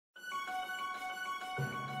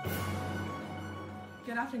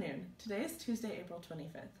Good afternoon. Today is Tuesday, April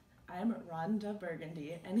 25th. I'm Rhonda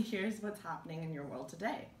Burgundy, and here's what's happening in your world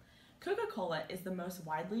today. Coca-Cola is the most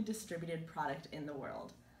widely distributed product in the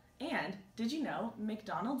world. And did you know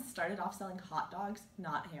McDonald's started off selling hot dogs,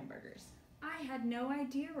 not hamburgers? I had no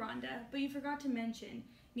idea, Rhonda, but you forgot to mention,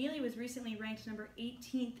 Neely was recently ranked number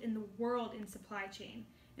 18th in the world in supply chain.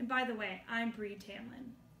 And by the way, I'm Bree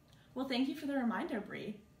Tamlin. Well, thank you for the reminder,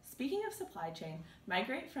 Bree. Speaking of supply chain, my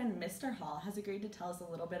great friend Mr. Hall has agreed to tell us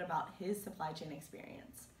a little bit about his supply chain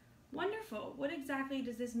experience. Wonderful. What exactly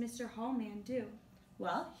does this Mr. Hall man do?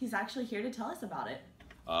 Well, he's actually here to tell us about it.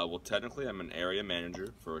 Well, technically, I'm an area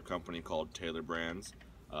manager for a company called Taylor Brands.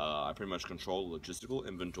 I pretty much control logistical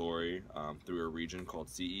inventory through a region called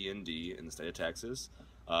CE&D in the state of Texas.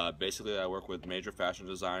 Basically, I work with major fashion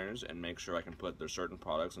designers and make sure I can put their certain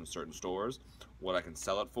products in certain stores, what I can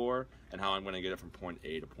sell it for, and how I'm going to get it from point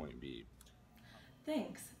A to point B.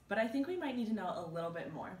 Thanks, but I think we might need to know a little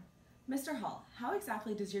bit more. Mr. Hall, how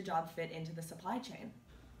exactly does your job fit into the supply chain?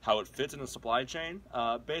 How it fits in the supply chain?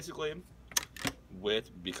 Basically,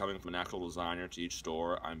 with becoming an actual designer to each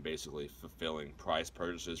store, I'm basically fulfilling price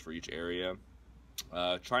purchases for each area,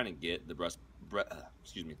 trying to get the best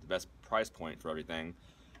price point for everything,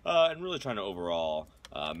 and really trying to overall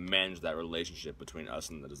manage that relationship between us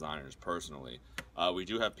and the designers personally. We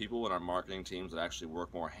do have people in our marketing teams that actually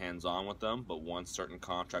work more hands-on with them, but once certain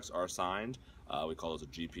contracts are signed, we call those a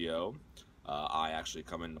GPO. I actually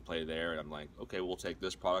come into play there, and I'm like, okay, we'll take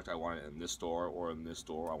this product, I want it in this store or in this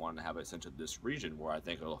store, I want to have it sent to this region where I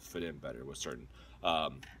think it'll fit in better with certain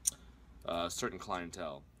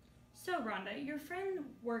clientele. So, Rhonda, your friend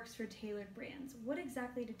works for Taylor Brands. What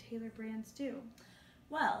exactly do Taylor Brands do?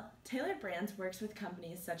 Well, Taylor Brands works with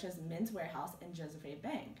companies such as Men's Wearhouse and Joseph A.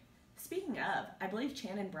 Bank. Speaking of, I believe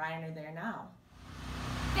Chan and Brian are there now.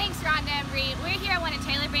 Thanks, Rhonda and Bree. We're here at one of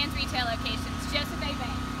Taylor Brands' retail locations, Joseph A.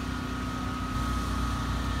 Bank.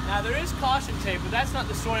 Now, there is caution tape, but that's not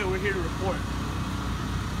the story we're here to report.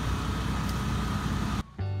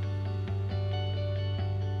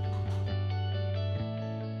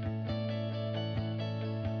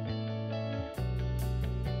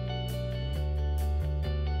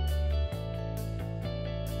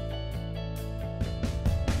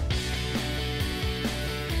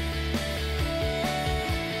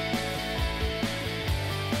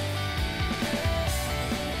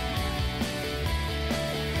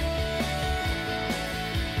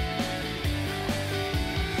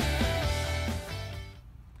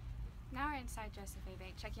 Inside Joseph A.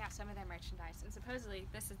 Bank, checking out some of their merchandise, and supposedly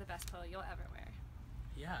this is the best polo you'll ever wear.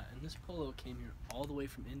 Yeah, and this polo came here all the way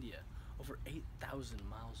from India, over 8,000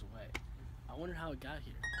 miles away. I wonder how it got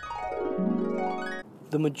here.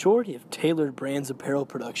 The majority of Taylor Brands apparel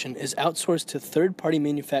production is outsourced to third-party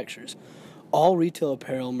manufacturers. All retail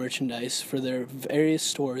apparel merchandise for their various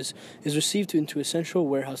stores is received into a central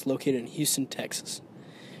warehouse located in Houston, Texas.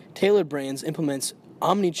 Taylor Brands implements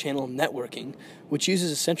omni-channel networking, which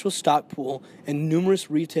uses a central stock pool and numerous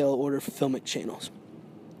retail order fulfillment channels.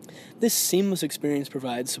 This seamless experience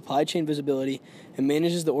provides supply chain visibility and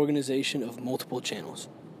manages the organization of multiple channels.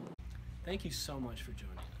 Thank you so much for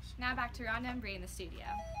joining us. Now back to Rhonda and Bree in the studio.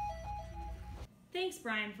 Thanks,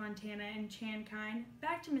 Brian Fontana and Chan Kine.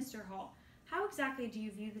 Back to Mr. Hall. How exactly do you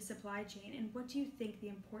view the supply chain, and what do you think the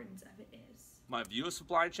importance of it is? My view of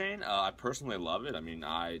supply chain, I personally love it. I mean,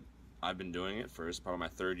 I've been doing it for probably my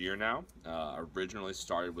third year now. Originally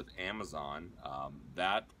started with Amazon.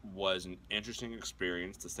 That was an interesting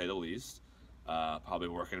experience, to say the least. Probably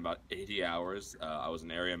working about 80 hours. I was an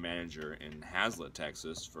area manager in Hazlet,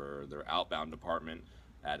 Texas for their outbound department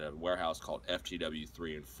at a warehouse called FTW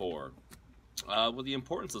 3 and 4. With the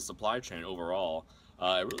importance of supply chain overall,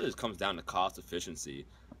 it really just comes down to cost efficiency.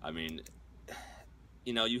 I mean,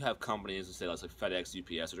 you know, you have companies that say like FedEx,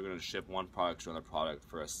 UPS, they're going to ship one product to another product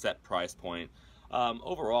for a set price point.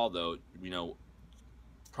 Overall, though, you know,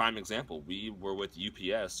 prime example, we were with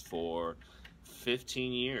UPS for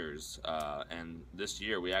 15 years, and this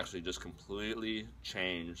year we actually just completely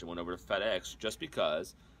changed and went over to FedEx just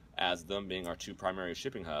because, as them being our two primary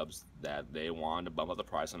shipping hubs, that they wanted to bump up the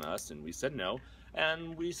price on us, and we said no.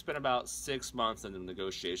 And we spent about 6 months in the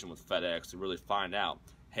negotiation with FedEx to really find out,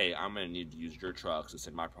 hey, I'm going to need to use your trucks to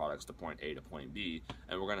send my products to point A to point B,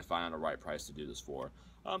 and we're going to find out the right price to do this for.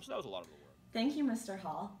 So that was a lot of the work. Thank you, Mr.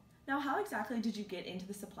 Hall. Now, how exactly did you get into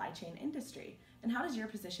the supply chain industry, and how does your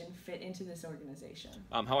position fit into this organization?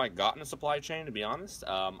 How I got into supply chain, to be honest,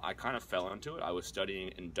 I kind of fell into it. I was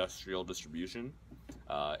studying industrial distribution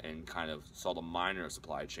and kind of saw the minor of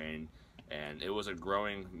supply chain, and it was a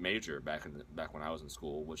growing major back when I was in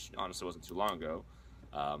school, which honestly wasn't too long ago.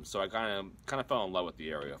 So I kind of fell in love with the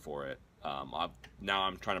area for it. Now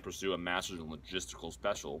I'm trying to pursue a master's in logistical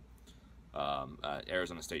special at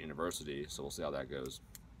Arizona State University, so we'll see how that goes.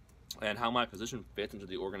 And how my position fits into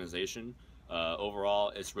the organization. Overall,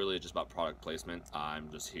 it's really just about product placement. I'm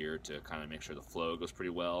just here to kind of make sure the flow goes pretty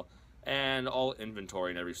well, and all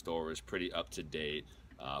inventory in every store is pretty up to date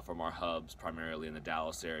from our hubs, primarily in the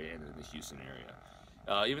Dallas area and in the Houston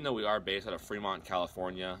area. Even though we are based out of Fremont,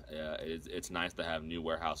 California, it's nice to have new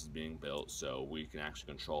warehouses being built so we can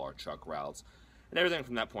actually control our truck routes and everything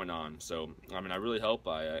from that point on. So, I mean, I really hope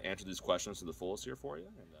I answered these questions to the fullest here for you.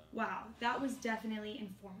 And, Wow, that was definitely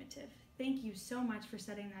informative. Thank you so much for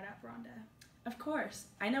setting that up, Rhonda. Of course.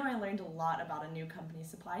 I know I learned a lot about a new company's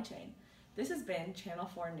supply chain. This has been Channel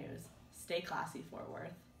 4 News. Stay classy, Fort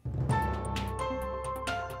Worth.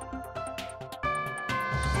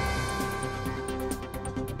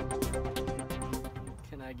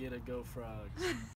 Can I get a Go Frogs?